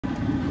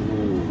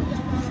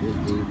this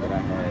dude that I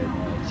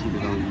had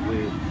cheated on you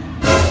with.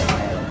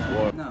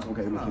 No,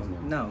 okay, come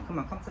on,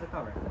 come to the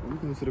car right now. What are you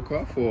coming to the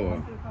car for?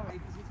 Come to the car,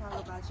 because you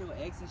talk about your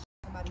ex and shit.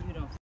 Somebody who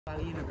don't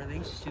probably in a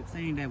relationship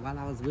saying that while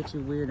I was with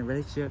you, we're in a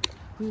relationship.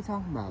 Who you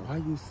talking about? Why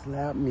you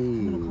slap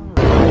me?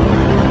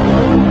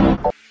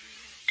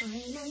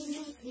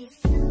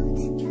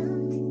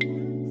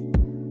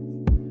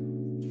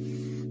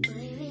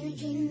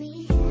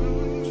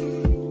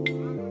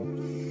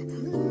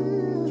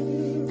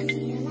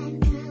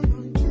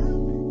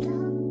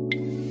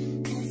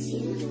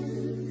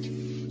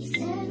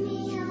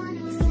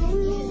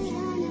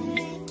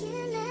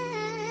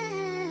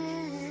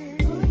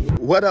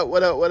 What up,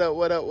 what up, what up,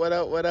 what up, what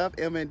up, what up,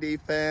 M&D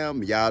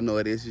fam? Y'all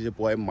know this is your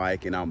boy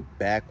Mike, and I'm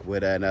back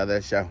with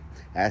another show.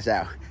 That's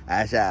out.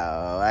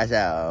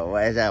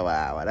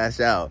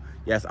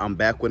 Yes, I'm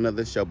back with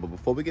another show, but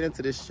before we get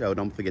into this show,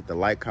 don't forget to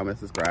like, comment,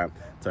 subscribe,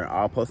 turn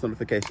all post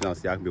notifications on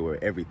so y'all can be aware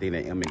of everything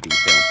that M&D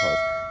fam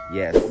posts.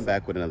 Yes, I'm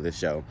back with another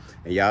show.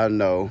 And y'all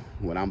know,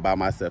 when I'm by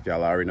myself,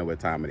 y'all already know what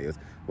time it is.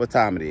 What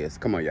time it is?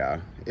 Come on,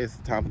 y'all. It's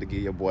time to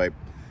get your boy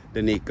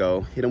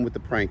Daniko. Hit him with the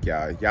prank,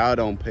 y'all. Y'all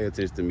don't pay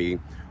attention to me.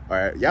 All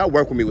right, y'all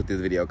work with me with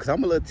this video because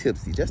I'm a little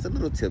tipsy, just a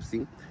little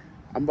tipsy.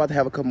 I'm about to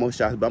have a couple more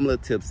shots, but I'm a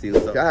little tipsy. So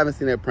if y'all haven't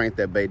seen that prank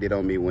that Bae did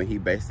on me when he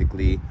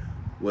basically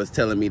was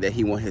telling me that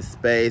he want his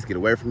space, get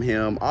away from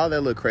him, all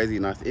that little crazy, you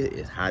know, it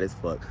is hot as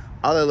fuck.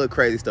 All that little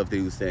crazy stuff that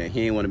he was saying.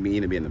 He didn't want me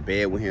to be in the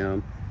bed with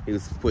him. He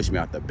was pushing me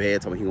out the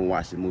bed, telling me he gonna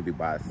watch the movie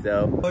by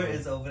himself. Where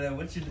is over there?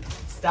 What you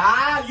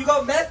stop? You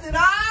gonna mess it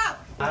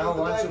up? I don't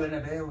want you in the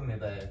bed with me,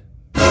 babe.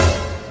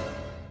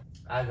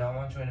 I don't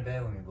want you in the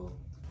bed with me, boo.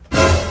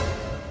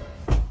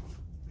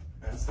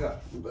 Let's go.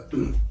 Girl,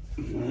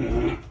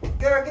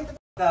 get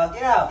the out.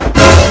 Get out.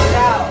 Get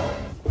out.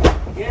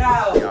 Get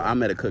out. Yo,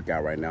 I'm at a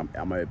cookout right now.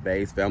 I'm at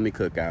Bae's family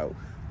cookout.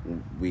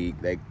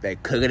 They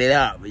cooking it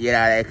up.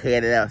 Yeah, they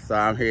cooking it up. So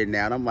I'm here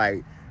now, and I'm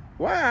like,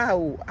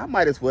 wow, I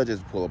might as well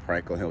just pull a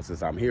prank on him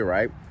since I'm here,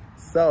 right?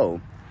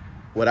 So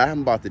what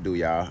I'm about to do,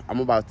 y'all,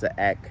 I'm about to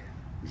act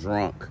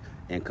drunk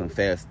and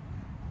confess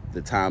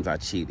the times I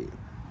cheated,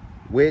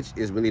 which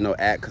is really no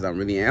act because I'm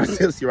really am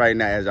tipsy right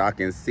now, as y'all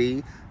can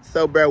see.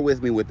 So bear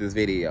with me with this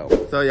video.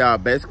 So y'all,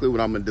 basically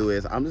what I'm gonna do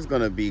is I'm just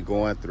gonna be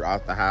going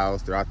throughout the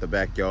house, throughout the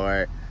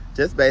backyard,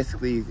 just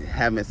basically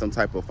having some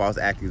type of false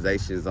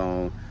accusations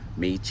on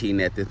me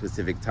cheating at this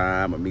specific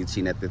time or me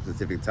cheating at this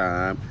specific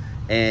time.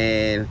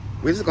 And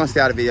we're just gonna see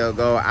how the video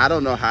go. I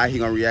don't know how he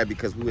gonna react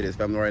because we with his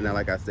family right now,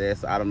 like I said.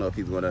 So I don't know if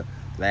he's gonna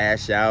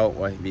lash out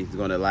or if he's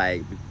gonna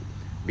like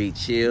be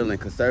chill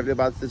and conservative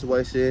about the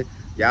situation.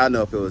 Y'all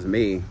know if it was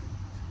me,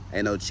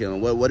 ain't no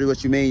chilling.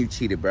 What you mean you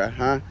cheated, bruh?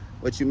 Huh?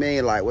 What you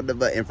mean? Like, what the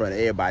fuck in front of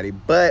everybody?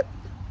 But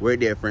we're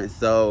different,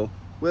 so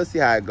we'll see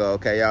how it go,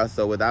 okay, y'all?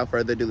 So without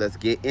further ado, let's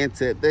get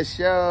into the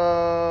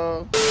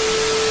show.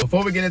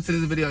 Before we get into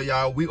this video,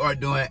 y'all, we are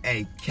doing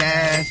a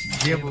cash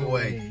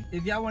giveaway.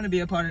 If y'all want to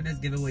be a part of this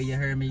giveaway, you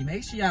heard me,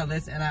 make sure y'all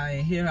listen out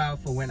and hear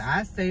out for when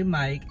I say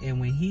Mike and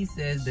when he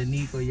says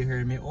Daniko, you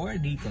heard me, or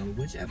Nico,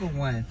 whichever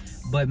one.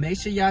 But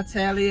make sure y'all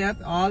tally up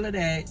all of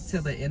that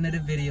till the end of the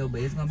video,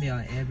 but it's going to be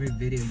on every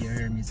video, you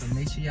heard me. So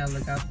make sure y'all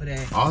look out for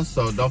that.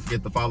 Also, don't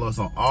forget to follow us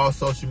on all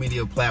social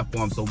media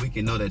platforms so we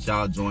can know that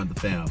y'all joined the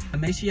fam. And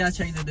make sure y'all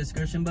check the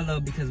description below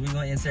because we're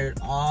going to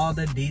insert all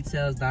the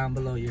details down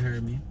below, you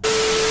heard me.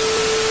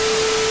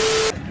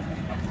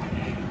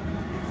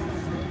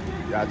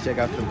 Y'all check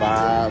out the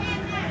vibe.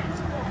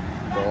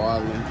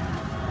 Boiling.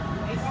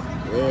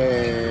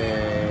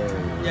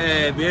 Yeah.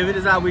 Yeah, baby,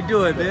 that's how we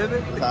do it, baby.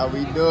 That's how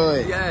we do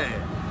it. Yeah.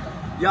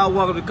 Y'all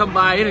welcome to come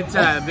by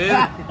anytime, baby.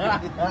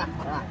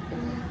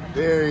 Period.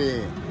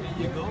 There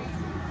you go.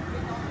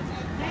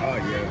 Oh,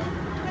 yeah.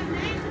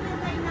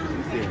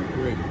 She's sitting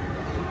pretty.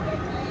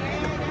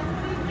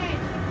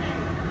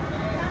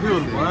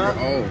 Beautiful, huh?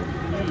 Oh.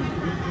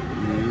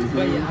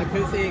 But yeah, I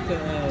could say it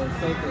could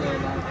soak a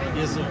little like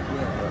yes, sir.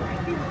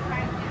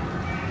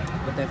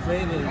 Yeah. But that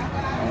flavor is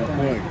on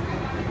point.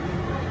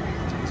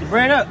 So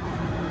bring it up.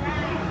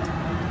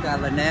 Got a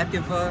little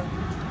napkin for her.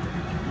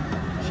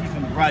 She's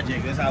from the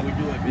project. That's how we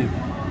do it, baby. You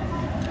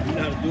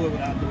know how to do it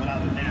without a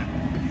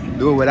napkin.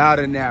 Do it without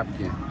a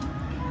napkin.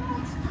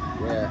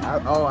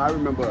 Yeah. I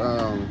remember.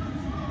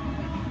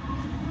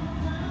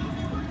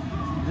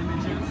 Lemon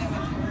juice.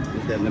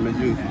 Is that lemon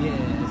juice?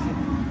 Yeah.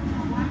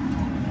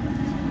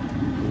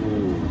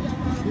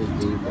 This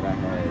dude that I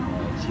had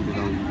cheated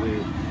on you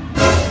with,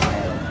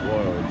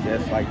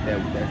 just like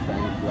that with that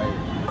same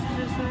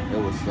flavor.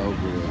 It was so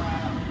good.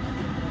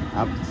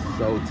 I'm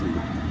so tea.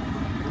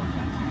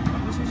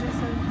 What you just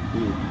said?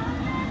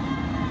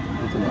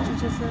 What did you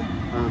just say?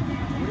 Huh?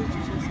 What did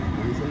you just say?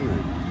 I ain't saying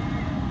that.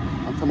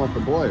 I'm talking about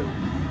the boil.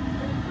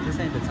 This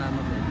ain't the time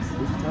of this.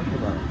 What you talking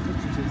about? What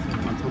did you just say?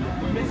 I'm talking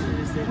about the boil. What did you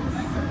just say?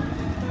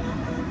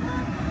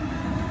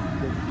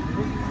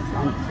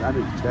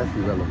 That's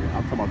irrelevant.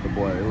 I'm talking about the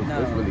boil. It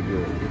was really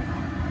good.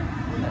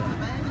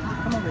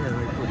 Come over here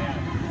real quick.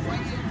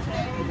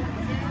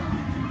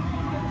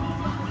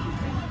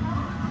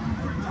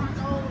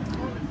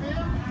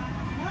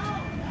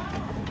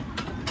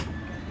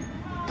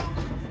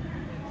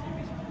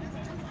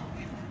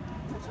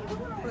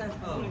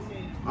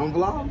 I'm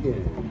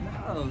vlogging.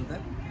 No,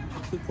 that.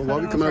 Well,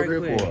 what we coming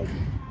over here for?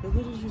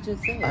 What did you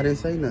just say? I didn't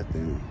say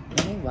nothing.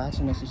 You ain't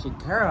watching that shit.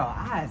 Girl,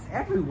 eyes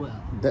everywhere.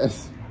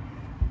 That's.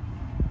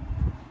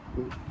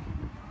 What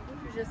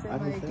did you just say? I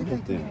didn't Like, say get that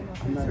nothing. camera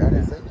off I your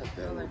didn't face. say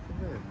nothing. Like, for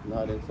real. No,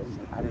 I didn't say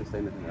nothing. I didn't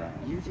say nothing at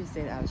all. You just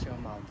said out your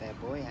mouth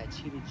that boy I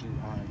cheated you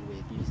on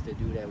with. You used to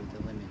do that with the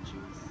lemon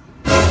juice.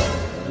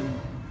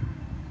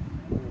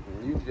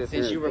 You just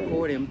Since said you things.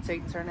 record him,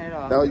 turn that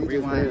off. No, you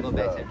rewind. just Go said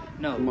back stuff.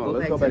 to no. Come on, Go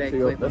let's back go to back that to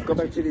your. clip. Let's go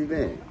back to the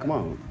event. Come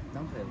on.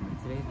 Don't play with me.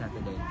 Today's not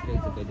the day.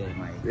 Today's a good day,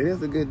 Mike. It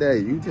is a good day.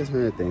 You just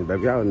heard things,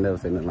 baby. Y'all would never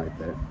say nothing like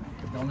that.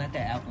 Don't let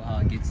that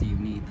alcohol get to you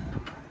neither.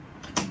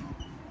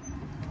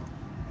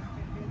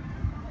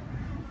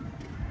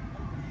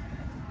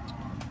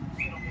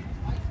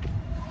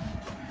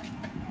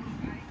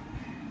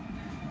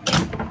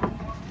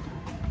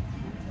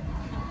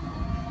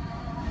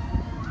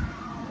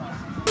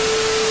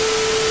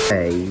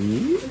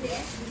 Hey.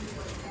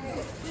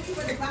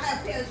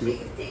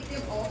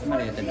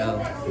 Somebody at the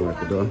door. You at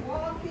the door?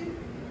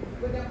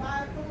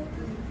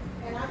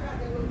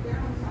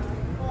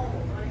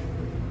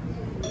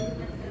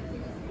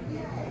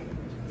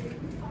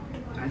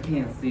 I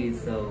can't see,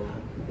 so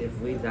if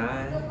we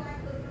die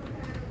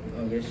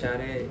or get shot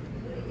at,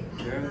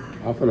 girl,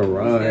 I'm finna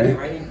run.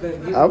 right in good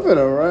view. I'm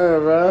finna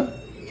run, bro.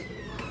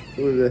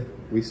 Who is that?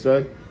 We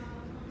straight?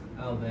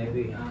 Oh,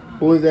 baby.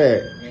 Who is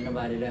that? Ain't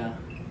nobody there.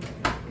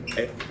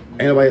 Ain't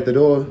nobody at the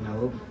door?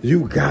 No.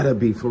 You gotta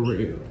be for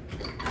real.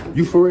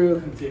 You for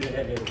real?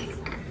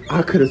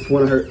 I could have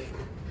sworn I heard.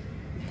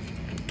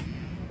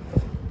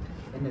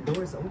 And the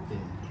door's open.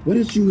 What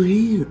did you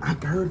hear? I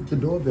heard the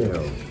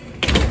doorbell.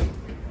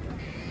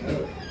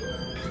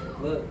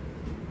 Look.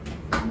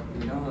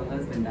 You know her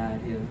husband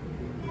died here.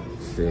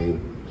 See.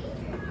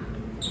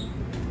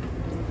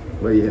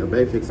 Well, yeah,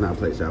 babe fixing our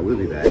plate, y'all. We'll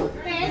be back.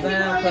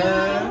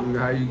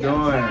 How you doing?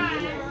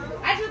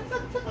 I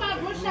just took my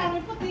brush out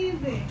and put these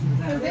in.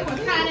 Because they were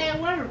tired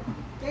at work.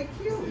 They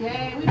cute.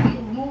 Yeah, we be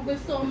moving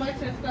so much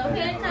and stuff.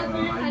 Hey,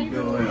 cousin, how you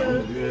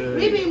doing? Good.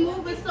 We be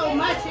moving so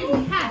much, it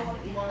be hot.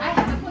 I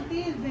have to put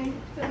these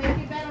in to make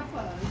it better for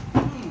us.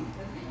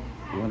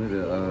 One of the,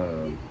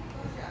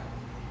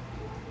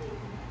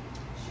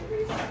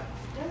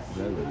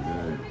 that look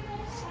good.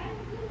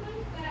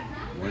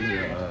 One of the,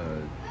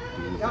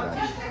 dudes Y'all got-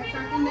 taste that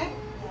turkey neck?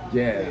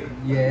 yeah.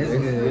 Yeah, it's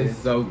good. It's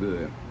so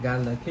good. Got a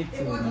little kick to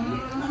it,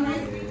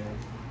 man.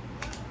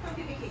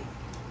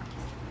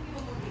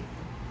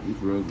 It's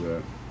real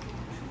good.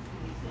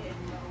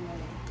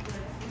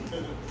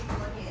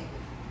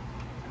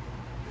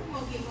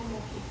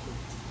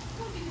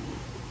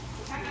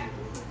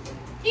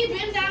 He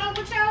been down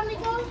with y'all,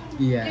 Nico?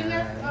 Yeah.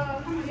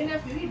 Your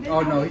nephew, he been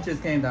Oh, down no, he with-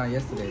 just came down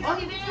yesterday. Oh,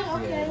 he did?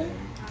 Okay.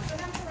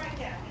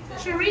 Yeah.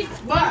 Sharice,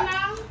 what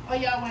now? Or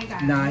y'all went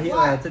down? Nah, he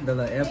took the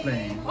little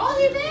airplane. Oh,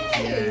 he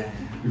did?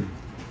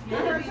 Yeah. I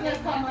heard you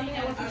just come on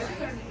in with a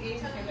certain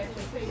age and let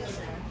your face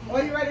down.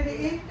 Oh, you ready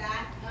to eat?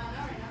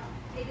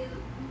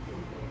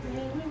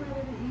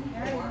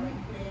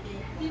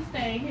 He's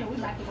staying here. We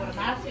about to go to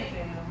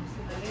basketball.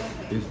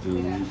 This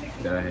dude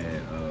that I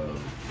had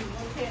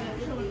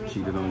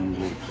cheated on you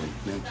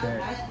with the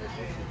Snapchat.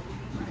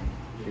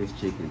 His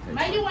chicken tastes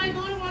Why you like want to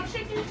this. go to one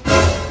chicken? His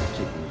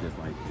chicken is just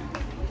like this.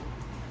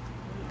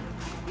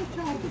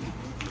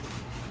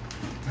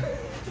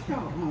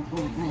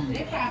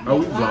 They probably Oh,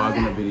 we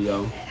vlogging the video.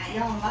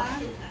 Y'all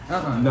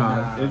live?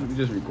 Nah, it's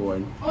just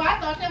recording. Oh, I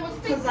thought that was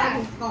Because I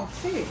was TikTok. gonna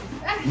sit.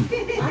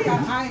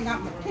 I ain't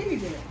got my titty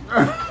there.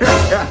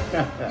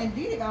 And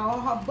Dee got all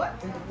her butt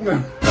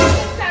there.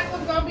 TikTok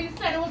was going to be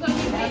said it was going to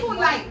be People people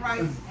like rice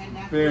and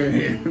that's Very.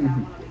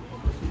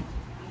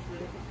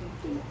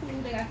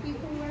 They got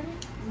seafood ready?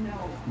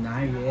 no.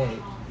 Not yet.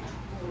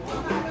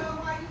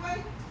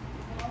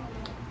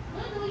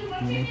 What do you You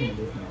want making chicken?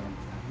 this now.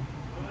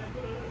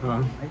 Huh? I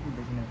think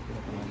they can have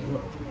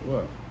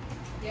What?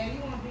 Yeah, you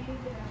want beef?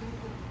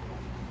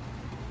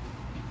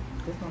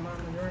 This my mom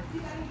and yours.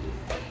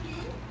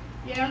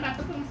 Yeah, I'm about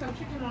to put some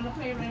chicken on the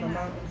plate right My now.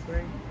 mom is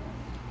great.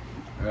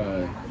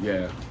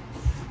 Yeah.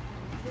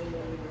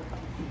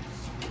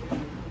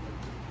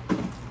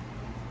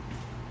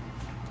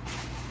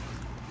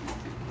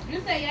 You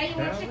say, yeah, you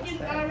want Girl, chicken what's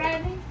that?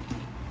 already?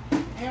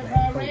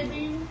 And red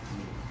beans?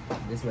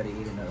 This is what they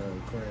eat in the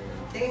crib.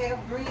 They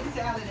have green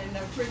salad in the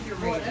Oh,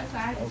 refrigerator. that's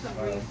fine. I have some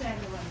green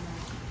salad right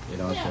now.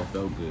 It also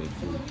felt good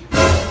too.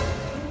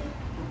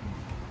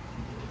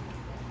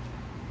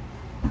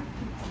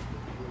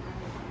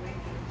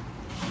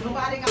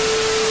 Nobody got.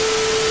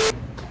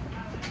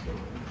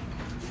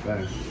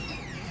 Bye.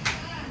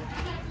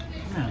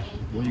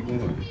 Where you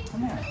going?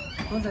 Come on.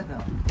 What's that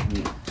though?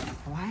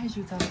 Why is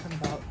you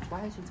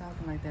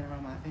talking like that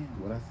around my family?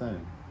 What I say?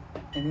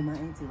 And then my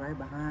auntie right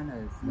behind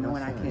us, What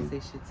knowing I I say? can't say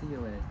shit to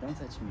your ass. Don't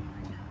touch me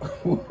right now.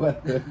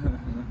 What?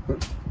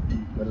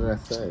 What did I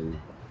say?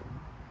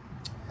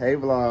 Hey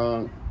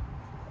vlog.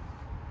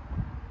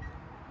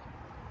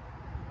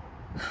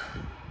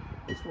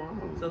 What's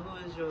wrong? So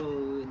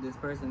who is this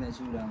person that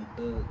you don't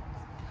cook?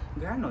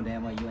 Girl, I know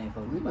damn well you ain't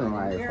fucking You nobody. know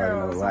I ain't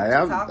Girl, fucking so nobody.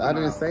 what you talking I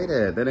didn't about? say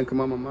that. That didn't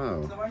come out my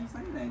mouth. So why you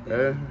saying that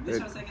then? This It-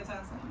 your second time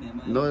saying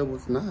that, man. No, it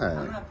was I'm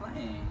not. not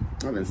playing.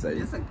 I didn't say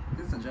This it.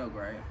 a joke,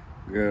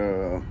 right?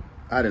 Girl,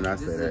 I did not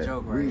This say is that. a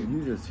joke, right?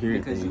 You just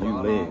hearing Because things. you You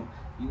all lit. on.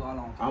 You all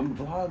on. I'm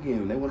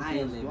vlogging. They want to I see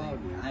ain't us lit, baby.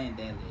 vlogging. I ain't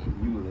that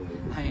lit. You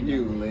lit. I ain't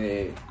You that lit.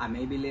 lit. I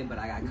may be lit, but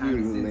I got You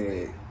common sense. lit.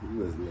 baby. You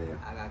was lit.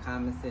 I got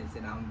common sense,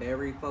 and I'm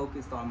very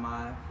focused on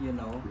my, you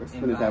know. Let's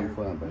finish having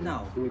fun, baby.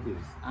 No, Give me a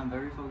kiss. I'm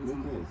very focused Give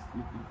on. me a kiss.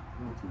 You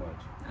doing too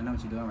much. I know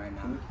what you're doing right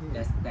now. Okay.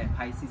 That's that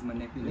Pisces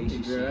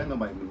manipulation Girl, shit. ain't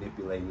nobody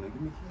manipulating me.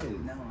 Give me a kiss.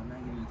 No, I'm not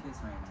giving you a kiss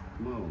right now.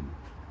 Come on.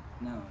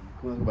 No.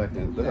 Come on, go back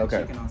in. You got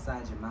Okay. chicken on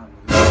side your mouth.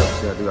 nigga. Oh,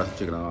 shit, I do got some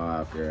chicken on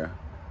off, girl.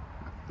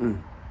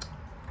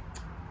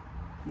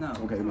 No.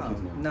 Okay, come let me kiss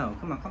on. now. No,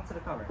 come on, come to the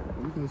cover. What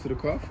are you going to the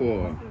car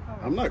for?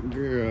 I'm not,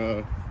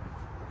 girl.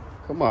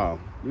 Come on.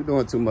 You're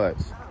doing too much.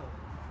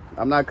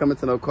 I'm not coming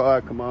to no car.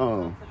 Come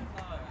on.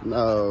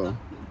 No.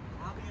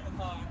 I'll be in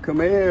the car. Come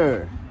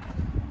here.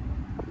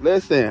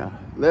 Listen.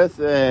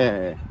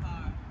 Listen.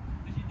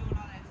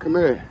 Come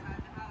here.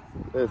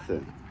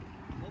 Listen.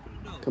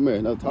 Come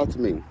here. No, talk to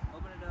me. Open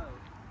the door.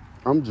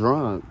 I'm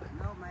drunk.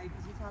 No, Mike,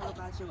 because you talk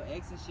about your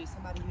ex and shit.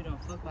 Somebody who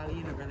don't fuck while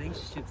you in a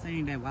relationship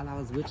saying that while I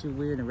was with you,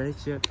 we're in a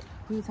relationship.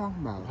 Who you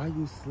talking about? Why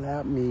you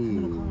slap me?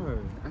 Come in the car.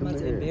 I'm Come about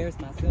to here. embarrass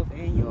myself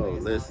and you. No,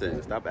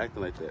 listen. Stop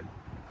acting like that.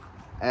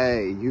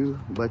 Hey, you.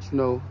 But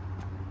you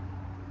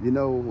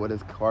know where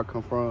this car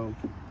come from?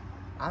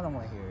 I don't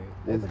want to hear it.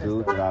 This Open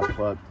dude door. that I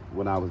fucked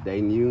when I was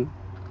dating you.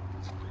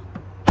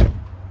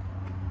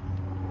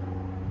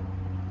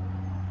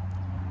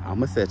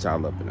 I'ma set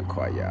y'all up in the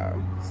car,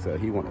 y'all. So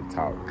he wanna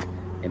talk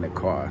in the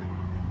car.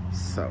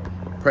 So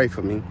pray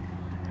for me.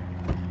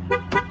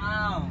 Come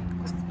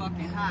on. It's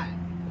fucking hot.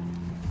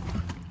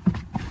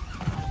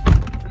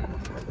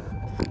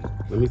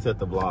 Let me set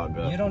the vlog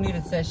up. You don't need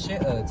to set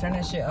shit up. Turn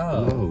that shit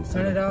off. No,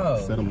 Turn it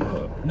off. Set them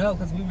up. No,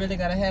 because we really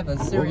gotta have a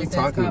What we serious ass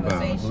talking about?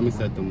 conversation. Let me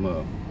set them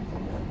up.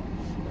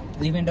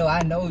 Even though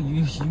I know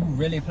you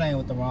really playing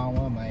with the wrong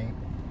one, man.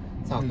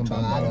 Talking you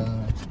about talking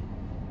about?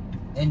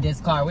 in this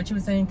car. What you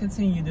was saying?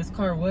 Continue. This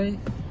car, what?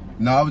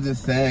 No, I was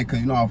just saying, cause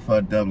you know I'm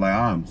fucked up. Like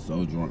I'm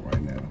so drunk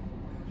right now.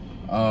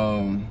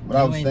 But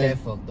I You was ain't saying, that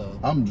fucked up.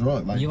 I'm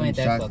drunk. Like You them ain't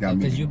that shots fucked got up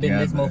me because you been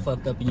this more together.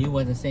 fucked up and you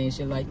wasn't saying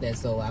shit like that.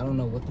 So I don't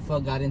know what the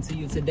fuck got into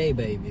you today,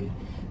 baby.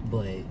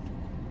 But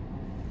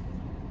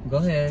go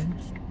ahead,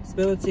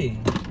 spill the tea.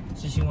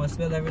 Since you want to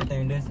spill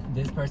everything,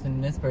 this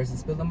person,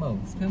 spill them more.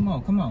 Spill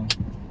more. Come on.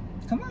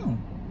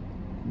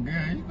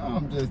 Girl, you know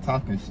I'm just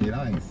talking shit.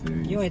 I ain't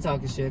serious. You ain't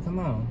talking shit. Come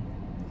on.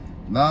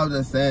 No, I'm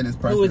just saying this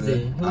person. Who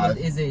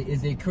is it?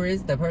 Is it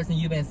Chris, the person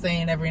you been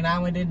saying every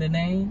now and then the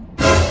name?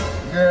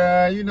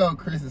 Girl, you know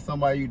Chris is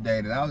somebody you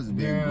dated. I was just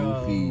being Girl,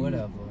 goofy.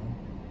 whatever.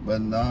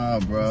 But nah,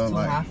 bro. It's too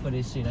Like, hot for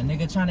this shit. A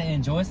nigga trying to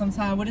enjoy some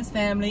time with his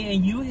family,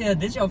 and you here.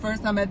 This your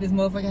first time at this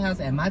motherfucking house,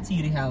 at my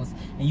TD house,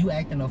 and you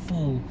acting a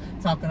fool,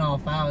 talking all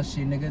foul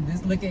shit, nigga.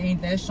 This liquor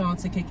ain't that strong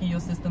to kick in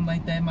your system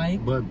like that,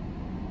 Mike. but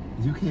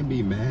you can't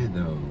be mad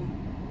though,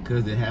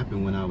 cause it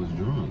happened when I was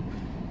drunk.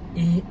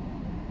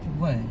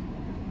 What?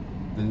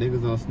 The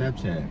niggas on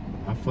Snapchat,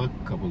 I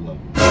fucked a couple of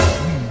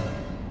them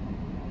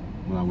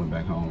when I went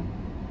back home.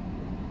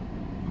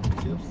 I'm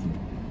tipsy.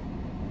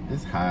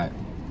 It's hot.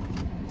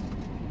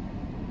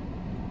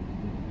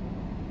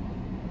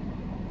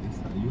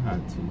 You hot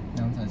too.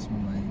 Don't touch me,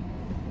 Mike.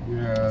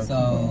 Yeah.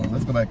 So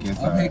let's go back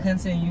inside. Okay,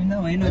 continue.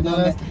 No, ain't no Hey, no,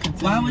 going let's back.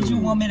 continue. Why would you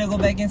want me to go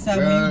back inside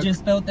when Girl. you just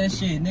spelled that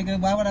shit, nigga?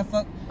 Why would I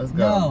fuck? Let's go.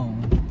 No.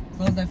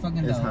 Close that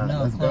fucking It's door. hot.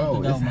 No, Let's close go.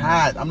 the door, It's man.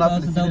 hot. I'm not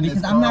Close finna the sit door in this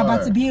because I'm not about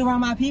car. to be around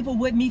my people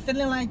with me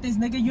feeling like this,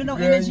 nigga. You know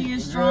Girl, energy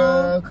is strong.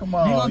 girl, come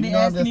on. You gonna be You know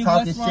I'm asking just me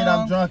talking what's shit. I'm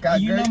wrong, drunk.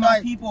 and you Girl, know you my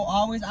like- people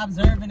always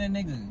observing a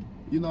nigga.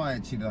 You know I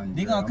ain't cheated on you.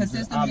 They girl. gonna I'm just-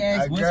 consistently I'm-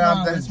 ask, what's girl, wrong,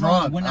 I'm what's just wrong?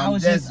 drunk. When I I'm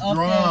was just just up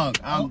there- drunk.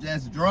 I'm Oh.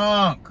 just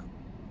drunk.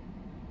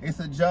 It's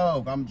a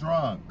joke. I'm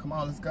drunk. Come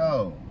on, let's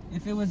go.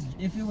 If it was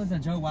a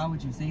joke, why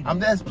would you say that? I'm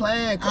just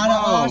playing. Come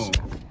out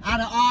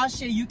on. of all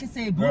shit, you can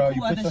say Girl, buku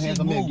you put other your hands shit.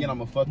 on me Move. again, I'm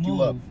gonna fuck you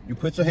Move. up. You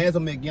put your hands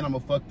on me again, I'm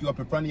gonna fuck you up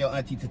in front of your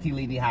auntie Tati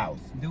Lady house.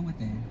 Do it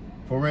then.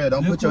 For real,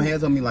 don't Look put your who-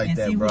 hands on me like and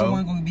that, see bro. who the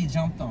one gonna be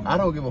jumped on. I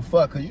don't give a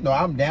fuck, cause you know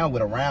I'm down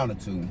with a round or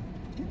two.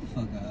 Get the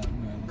fuck up,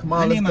 bro. Come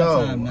I on, need let's my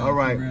go. time now, All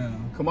right, for real.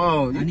 come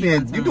on. I You need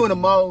been my you time. doing the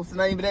most. It's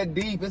not even that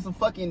deep. It's a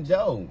fucking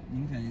joke.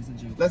 Okay, it's a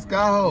joke. Let's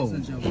alright. go.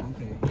 It's a joke.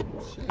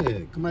 Okay.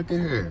 Shit, come back in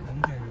here.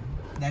 Okay.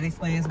 That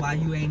explains why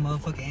you ain't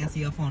motherfucking answer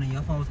your phone and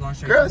your phone's going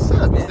straight. Girl, to shut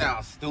up. You voicemail.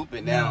 sound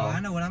stupid No, now. I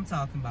know what I'm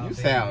talking about. You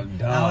baby. sound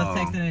dumb. I was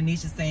texting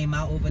Anisha saying my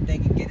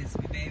overthinking get it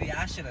to me, baby.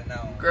 I should have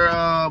known.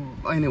 Girl,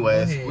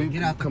 anyways, Go ahead,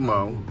 get out the come car.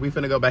 on. We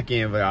finna go back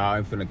in, y'all.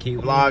 We finna keep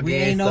vlogging. We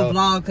ain't no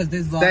vlog because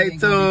this vlog Stay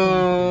ain't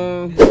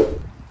gonna be posted.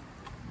 tuned.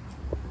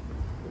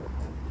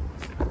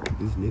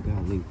 This nigga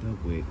I linked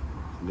up with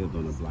lived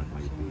on a block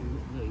like this.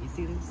 Look, you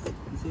see this?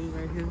 You see it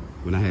right here?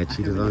 When I had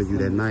cheaters on you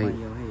that night,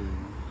 Your head.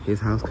 his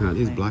house kind of,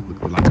 his block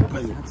looked like a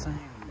place. Stop saying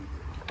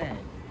that.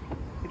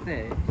 Look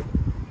at that.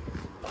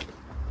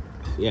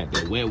 Yeah,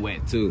 they're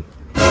wet too.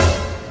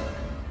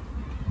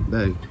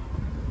 Dang.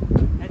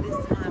 At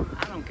this time,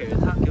 I don't care.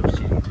 Talk your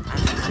shit. I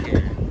don't care.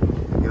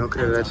 don't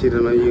care that I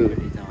cheated on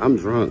you? I'm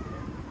drunk.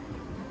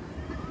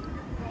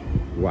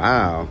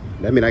 Wow.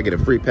 That means I get a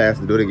free pass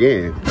to do it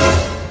again.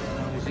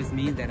 No, it just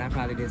means that I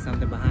probably did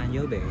something behind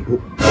your back.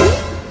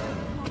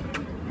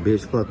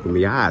 Bitch, fuck with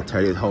me. I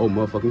turn this whole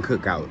motherfucking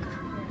cookout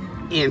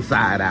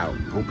inside out.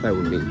 Don't play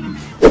with me.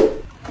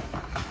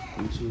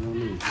 You cheated on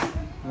me.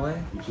 What?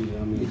 You cheated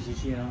on me. Did you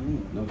cheat on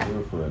me? No,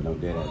 for real. No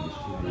dead ass. You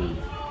cheated on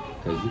me.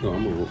 Cause you know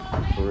I'm a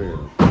for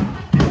real.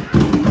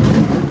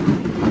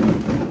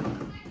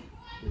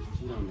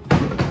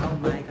 Oh,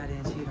 Mike, I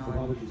didn't cheat on you.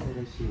 Why would you say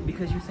that shit?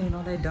 Because you saying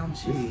all that dumb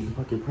shit. This is a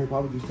fucking prank. Why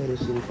would you say that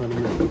shit in front of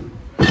me?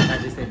 I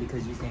just said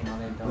because you saying all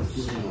that dumb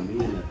You shit. don't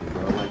mean nothing,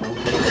 bro. Like, don't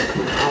say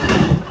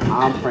that.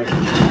 I'm pranking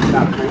you.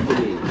 Stop pranking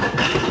me.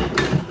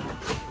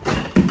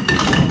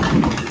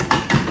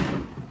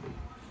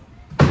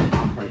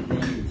 I'm pranking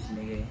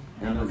you.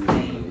 Nigga, on the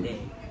same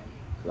day.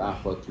 Cause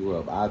I fucked you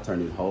up. I'll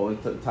turn this whole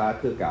entire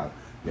cookout.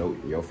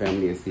 Your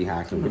family and see how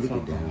I can really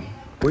get down.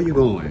 Where you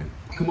going?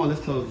 Come on,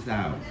 let's close this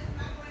out.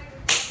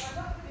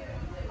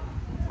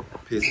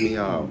 Piss me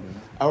off.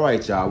 All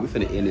right, y'all. We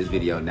finna end this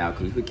video now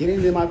because you get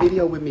into my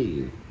video with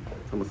me.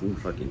 I'm some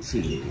fucking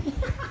cheating.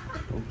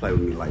 Don't play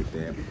with me like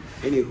that.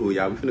 Anywho,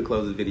 y'all, we finna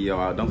close this video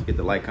out. Don't forget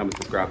to like, comment,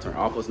 subscribe, turn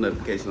all post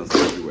notifications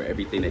on everywhere.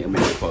 Everything that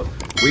M&D post.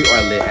 We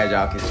are lit, as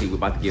y'all can see. We're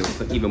about to get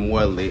some even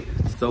more lit.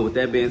 So with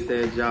that being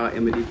said, y'all,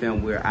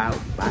 M&DFAM, we're out.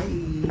 Bye.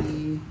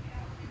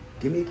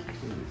 Give me a kiss.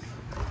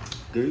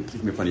 Girl, you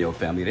kiss me in front of your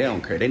family. They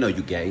don't care. They know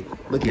you gay.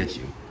 Look at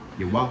you.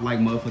 You walk like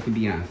motherfucking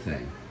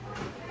Beyonce.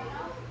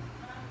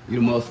 You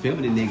the most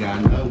feminine nigga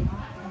I know.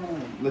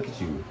 Look at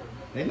you.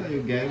 They know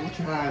you gay. What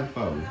you hiding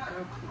for?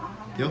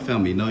 Your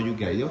family know you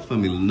gay. Your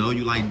family know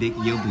you like dick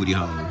in your booty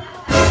hole.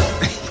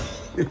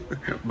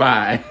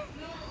 Bye.